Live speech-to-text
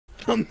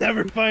They'll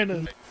never find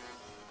us.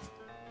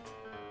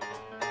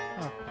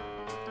 Oh.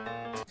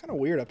 It's kind of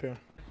weird up here.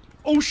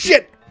 Oh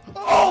shit!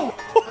 Oh!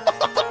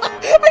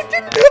 I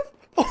didn't do it!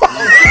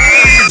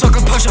 Sucker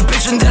punch a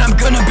bitch and then I'm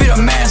gonna be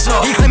the man. So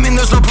he claiming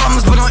there's no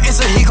problems, but on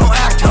Insta he gon'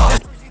 act tough.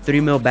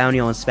 3 mil bounty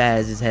on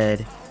SPAZ's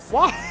head.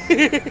 Why?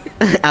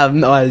 I have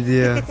no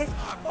idea.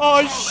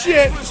 Oh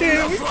shit!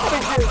 Dude, we gotta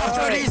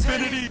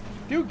get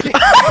dude, get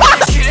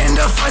Shit in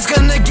the fight's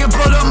gonna get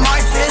blood on my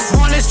fist.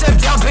 Wanna step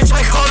down, bitch,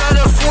 I call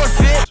that a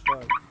forfeit.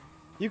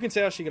 You can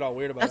tell she get all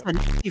weird about That's it. a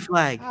Nazi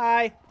flag.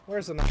 Hi.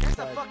 Where's the Nazi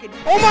flag?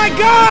 Oh my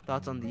god!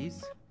 Thoughts on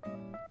these?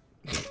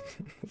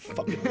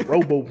 Fucking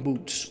robo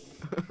boots.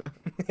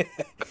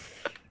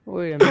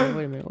 Wait a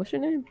minute. What's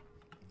your name?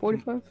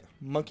 45?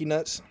 Monkey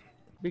nuts.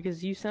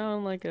 Because you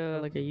sound like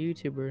a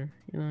YouTuber,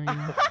 you know.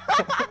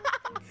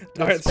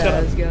 Alright,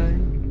 SPAZ guy.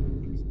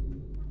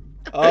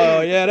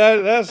 Oh yeah,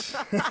 that's.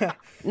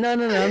 No,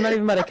 I'm not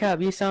even about to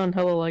cap. You sound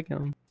hella like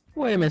him.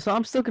 Wait a minute. So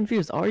I'm still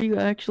confused. Are you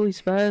actually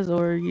SPAZ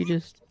or are you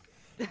just?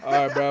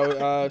 Alright,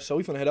 bro. So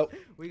we finna head out.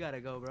 We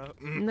gotta go, bro.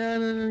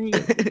 No.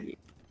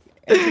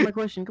 Answer my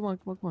question. Come on.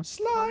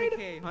 Slide.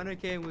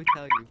 100K and we'll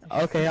tell you.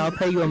 Okay, I'll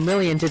pay you $1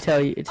 million to tell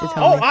you.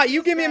 Oh,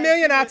 you give me $1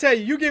 million, I'll tell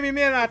you. You give me $1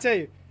 million, I'll tell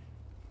you.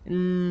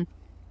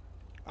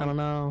 I don't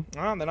know.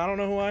 Oh, then I don't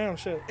know who I am.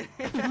 Shit.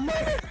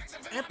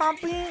 Hey,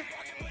 Papi,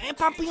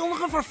 you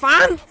looking for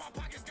fun?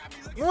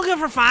 You looking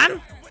for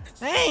fun?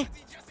 Hey,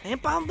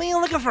 Papi,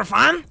 you looking for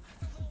fun?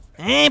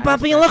 Hey,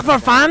 Papi, you looking for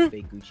fun?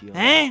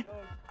 Hey,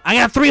 I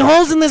got 3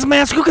 holes in this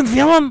mask. You can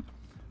feel them.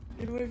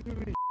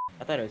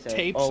 I thought it said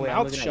Tapes, I'm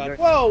mouth looking at shut. your-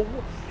 Whoa!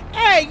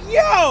 Hey,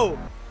 yo!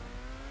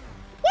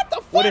 What the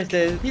fuck? What is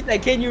this? He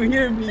said, can you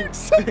hear me?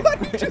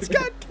 Somebody just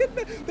got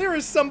kidnapped. There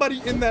is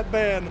somebody in that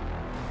van.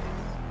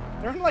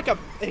 They're in like a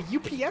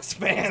UPS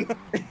van.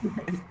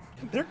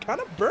 They're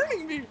kind of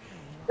burning me.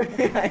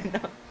 I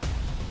know.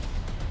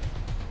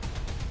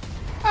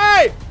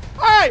 Hey!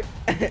 Hey!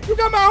 You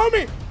got my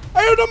homie!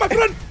 Hey, no, my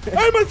friend!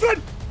 Hey, my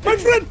friend! My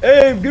friend!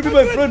 Hey, give me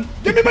my friend!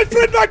 Give me my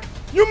friend back!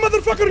 You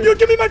motherfucker! You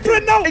give me my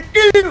friend now!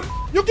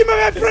 You give me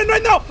my friend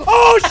right now!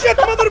 Oh shit,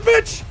 mother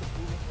bitch!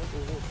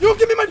 You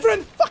give me my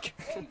friend! Fuck!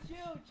 Hey,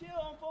 chill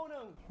on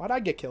phono. Why'd I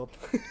get killed?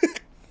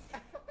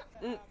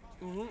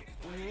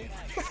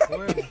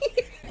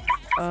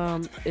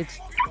 It's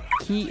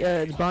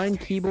bind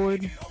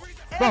keyboard.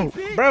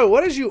 Bro,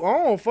 what is you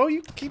on, fo?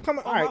 You keep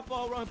coming. All right.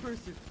 Wrong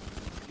person.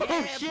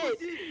 Oh shit!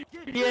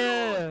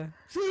 Yeah.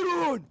 Shoot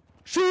on!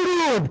 Shoot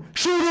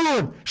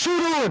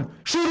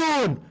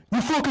on!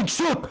 You fucking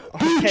suck!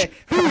 Okay.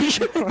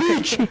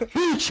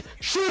 Bitch!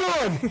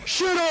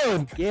 Shoot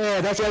on!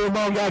 Yeah, that's why your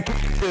mom got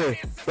killed.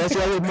 That's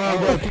why your mom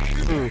got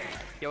killed.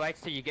 Yo,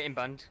 XT, you're getting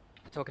banned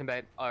for talking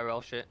about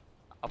IRL shit.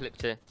 I'll flip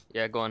to.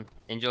 Yeah, go on.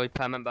 Enjoy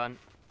permanent ban.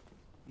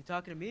 You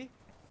talking to me?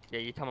 Yeah,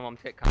 you tell my mom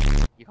to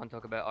you can't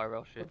talk about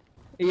IRL shit.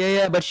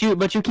 Yeah, but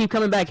you keep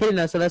coming back hitting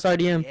us, so that's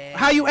RDM. Yeah.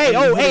 How you? Hey,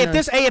 if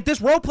this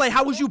roleplay,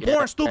 how was you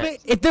born, stupid?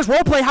 If this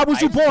roleplay, how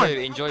was you born?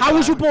 How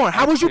was you born?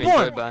 How was you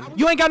born?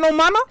 You ain't got no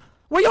mama?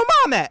 Where your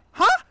mom at?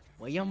 Huh?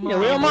 Where your Yeah,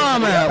 where your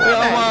mom at? Where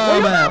your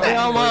mom at?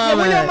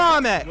 Where your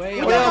mom at? Where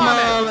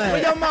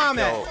your mom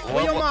at?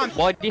 Where your mom at?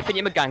 Why do you think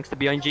you're a gangster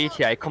behind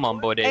GTA? Come on,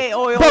 buddy. Hey,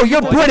 Bro,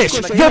 you're British.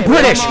 You're Hey,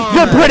 British. mama.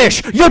 You're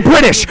British. You're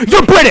British.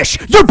 You're British.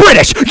 You're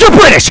British. You're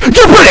British.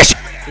 You're British.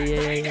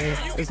 Yeah.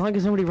 As long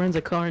as nobody runs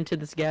a car into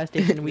this gas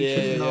station, we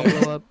shouldn't all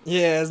blow up.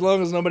 Yeah, as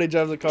long as nobody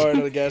drives a car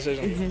into the gas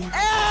station.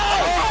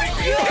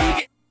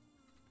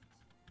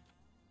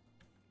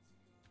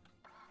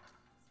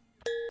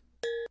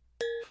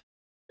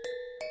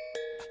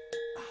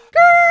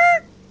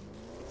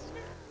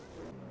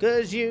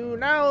 Cause you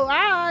know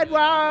I'd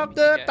walk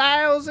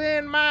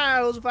 1,000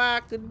 miles if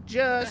I could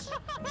just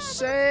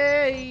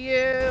say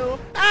you.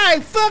 Hey,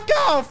 fuck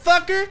off,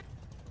 fucker!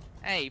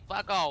 Hey,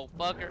 fuck off,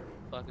 fucker.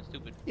 Fucking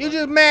stupid. You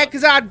just mad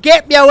cause I'd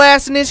get your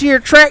ass in this here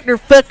tractor,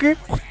 fucker.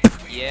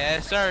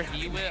 Yes, sir.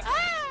 You will.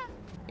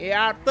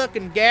 Yeah, I'd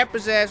fucking gap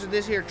his ass with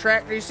this here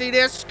tractor. You see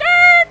this?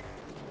 Skirt!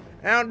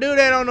 I don't do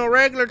that on no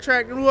regular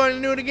tractor. You want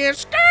to do it again?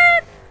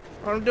 Skirt!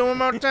 I'm doing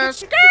one more time.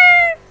 Skirt!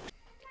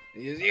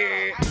 Hey!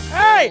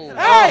 Hey! Get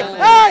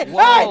off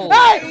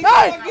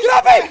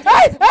me!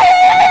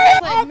 Hey!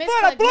 I'm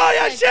gonna blow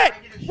your shit!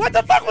 What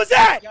the fuck was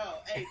that?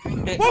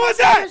 What was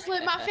that?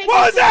 What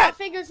was that?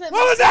 What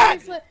was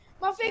that?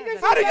 My fingers.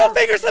 How did your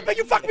finger slip and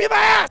you fucked me in my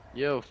ass?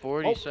 Yo,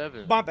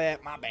 47. Oh, my bad.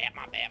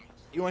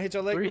 You wanna hit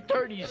your leg?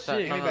 336.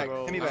 Hit me back.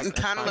 Hit me back. You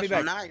kind of Hit me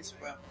look back. nice,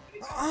 bro.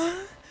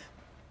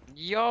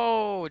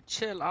 Yo,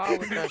 chill out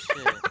with that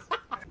shit.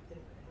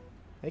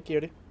 Hey,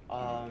 cutie.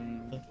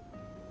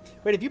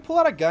 Wait, if you pull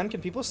out a gun, can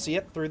people see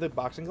it through the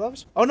boxing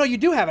gloves? Oh no, you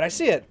do have it. I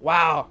see it.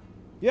 Wow.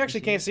 You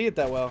actually can't see it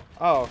that well.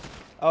 Oh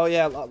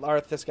yeah.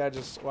 Arth, this guy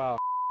just wow.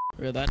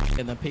 Real, that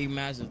and the pig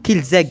massive.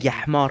 Kill Zeg, ya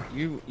hamar.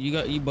 You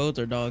both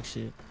are dog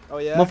shit. Oh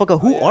yeah. Motherfucker,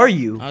 who are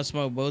you? I'll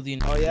smoke both of you.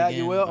 Oh yeah, again.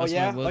 you will. I'll Oh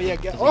yeah. smoke Oh both yeah.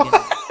 of you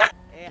Oh.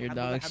 You're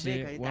dog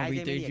shit.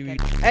 1v3.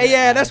 Hey,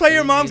 yeah, that's why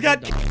your mom's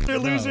got cancer,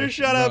 loser.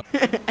 Shut up,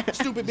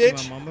 stupid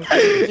bitch.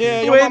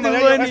 Yeah, your mama.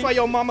 That's why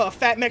your mama a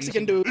fat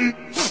Mexican dude.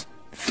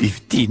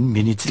 15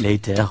 minutes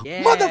later.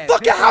 Yeah,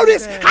 Motherfucker,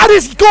 how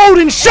this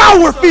golden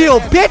shower feel,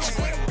 bitch?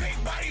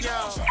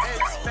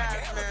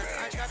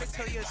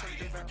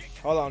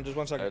 Hold on, just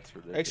 1 second. That's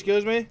ridiculous.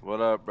 Excuse me.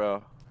 What up,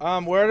 bro?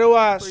 Where do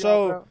I?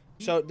 So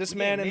this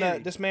man in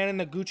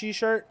the Gucci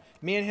shirt.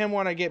 Me and him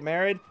want to get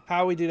married.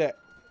 How we do that?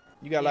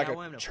 You got like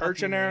a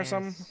church in there or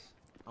something?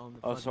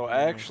 Oh, so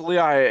actually,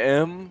 I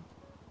am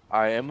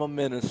a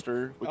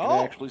minister. We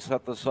can actually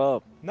set this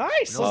up.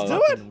 Nice, let's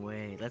do it.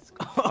 Wait, let's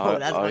go.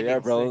 That's oh yeah,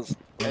 bro. sick.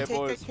 Hey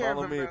boys,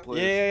 follow me,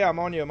 please. Yeah, I'm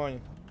on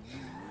you.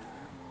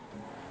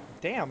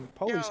 Damn,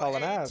 police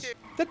hauling ass.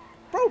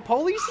 Bro,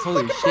 police is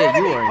Holy fucking shit,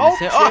 you me. are Oh,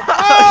 insane.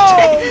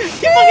 oh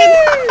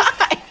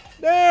shit!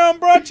 Damn,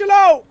 bro, chill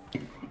out.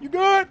 You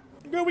good?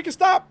 You good? We can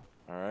stop.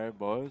 All right,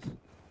 boys.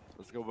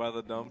 Let's go by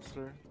the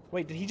dumpster.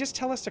 Wait, did he just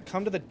tell us to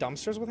come to the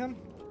dumpsters with him?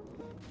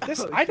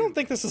 I don't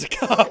think this is a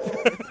cop.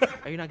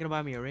 Are you not gonna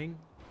buy me a ring?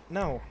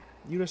 No,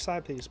 you a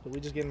side piece, but we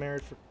just getting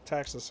married for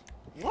taxes.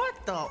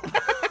 What the?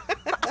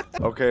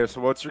 Okay, so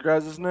what's your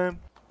guys' name?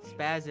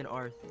 Spaz and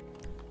Arth.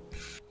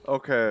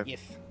 Okay.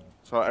 Yes.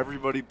 So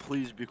everybody,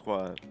 please be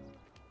quiet.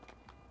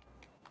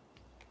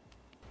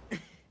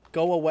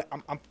 Go away.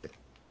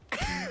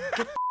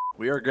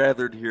 We are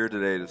gathered here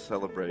today to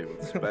celebrate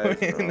with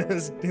SPAZ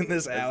in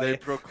this as alley. they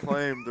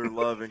proclaim their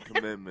love and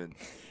commitment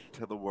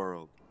to the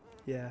world.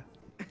 Yeah.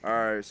 All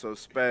right, so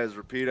SPAZ,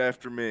 repeat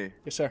after me.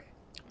 Yes, sir.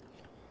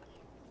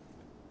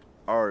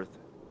 Arth.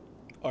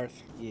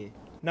 Arth. Yeah.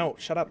 No,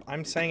 shut up.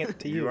 I'm saying it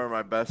to you. You are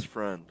my best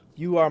friend.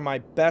 You are my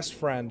best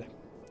friend.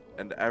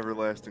 And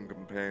everlasting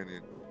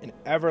companion. An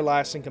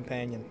everlasting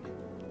companion.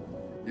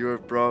 You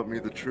have brought me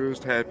the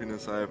truest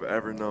happiness I have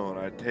ever known.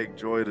 I take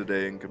joy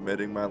today in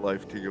committing my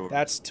life to yours.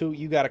 That's two.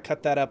 You gotta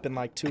cut that up in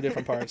like 2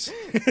 different parts.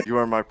 You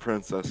are my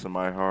princess in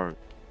my heart,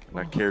 and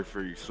I care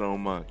for you so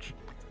much.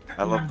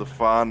 I love the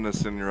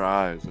fondness in your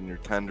eyes and your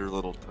tender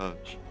little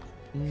touch.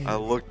 I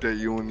looked at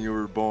you when you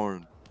were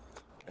born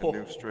and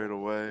knew straight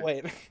away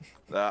Wait.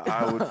 that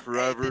I would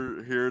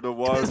forever here to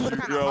watch you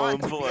grow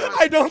and play.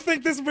 I don't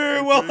think this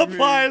very well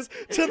applies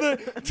to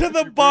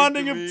the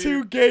bonding of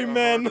 2 gay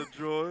men.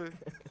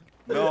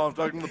 No, I'm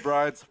talking to the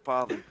bride's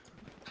father.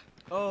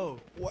 Oh.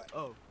 What?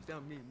 Oh.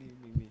 Down me.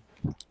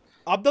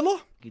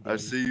 Abdullah? I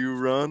see you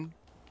run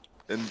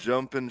and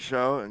jump and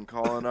shout and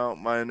calling out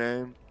my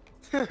name.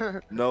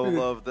 No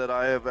love that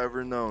I have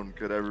ever known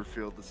could ever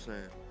feel the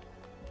same.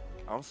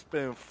 I'm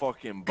spitting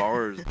fucking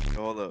bars.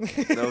 Hold up.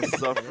 No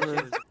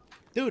suffering.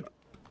 Dude,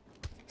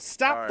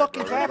 stop Right,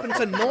 fucking bro. clapping. It's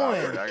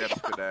annoying. I got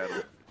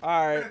skedaddle.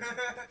 Alright.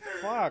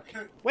 Fuck.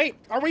 Wait,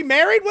 are we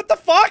married? What the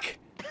fuck?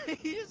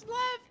 He just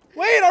left.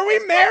 Wait, are we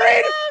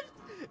married?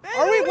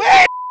 Are we?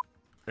 Wait!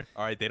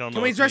 Alright, they don't know.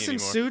 Can we it's dress me in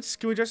anymore. suits?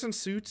 Can we dress in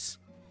suits?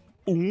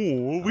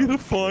 Ooh, we're the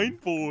fine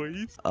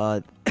boys.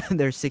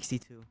 They're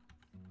 62.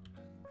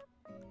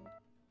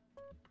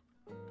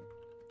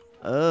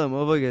 Oh,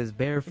 motherfucker's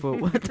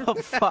barefoot. What the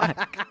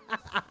fuck?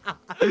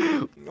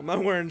 I'm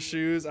not wearing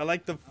shoes. I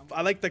like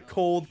the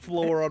cold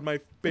floor on my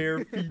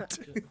bare feet.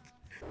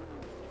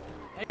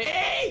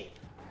 Hey!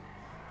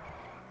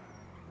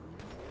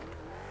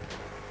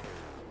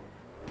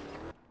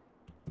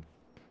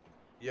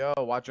 Yo,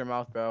 watch your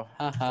mouth, bro.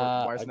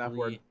 Haha, Why is not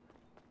word?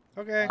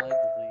 Okay.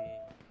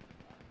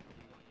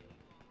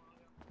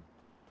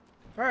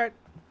 Alright.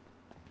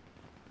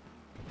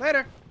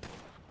 Later.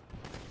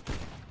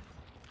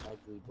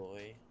 Ugly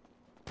boy.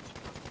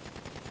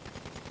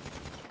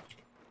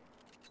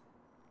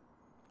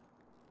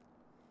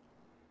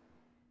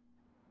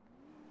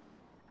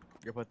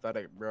 You're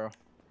pathetic, bro.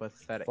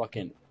 Pathetic.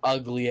 Fucking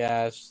ugly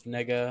ass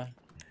nigga.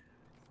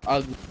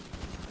 Ugly.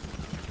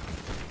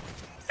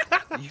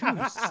 You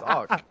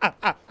suck.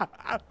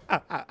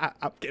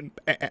 I'm getting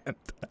banned.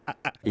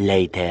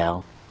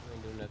 Later.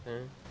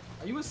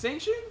 Are you a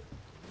sanction?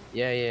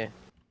 Yeah.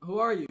 Who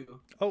are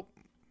you? Oh.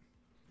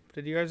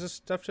 Did you guys just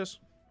stuff just?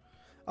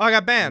 Oh, I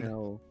got banned.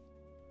 No.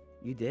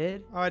 You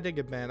did? Oh, I did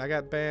get banned. I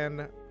got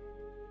banned.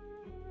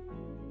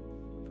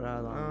 For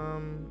how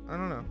long? I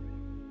don't know.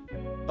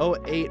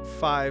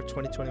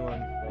 08/5/2021.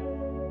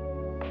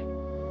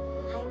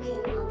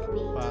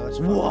 Wow, that's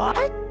fun.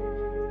 What?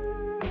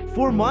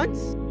 4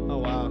 months? Oh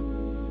wow.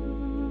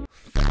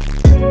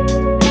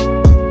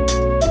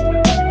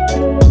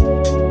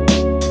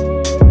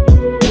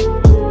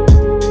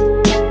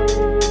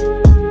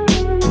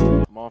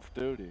 I'm off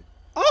duty.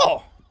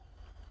 Oh!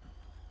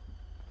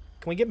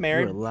 Can we get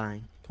married? You're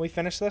lying. Can we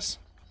finish this?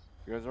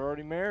 You guys are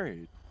already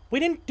married. We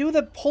didn't do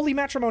the holy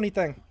matrimony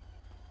thing.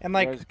 And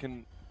like, You guys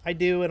can I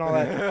do and all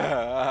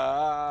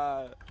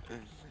that.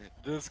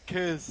 just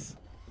kiss,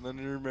 and then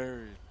you're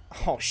married.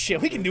 Oh shit,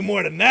 we can do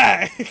more than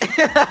that.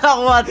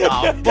 What the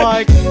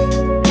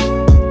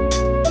fuck?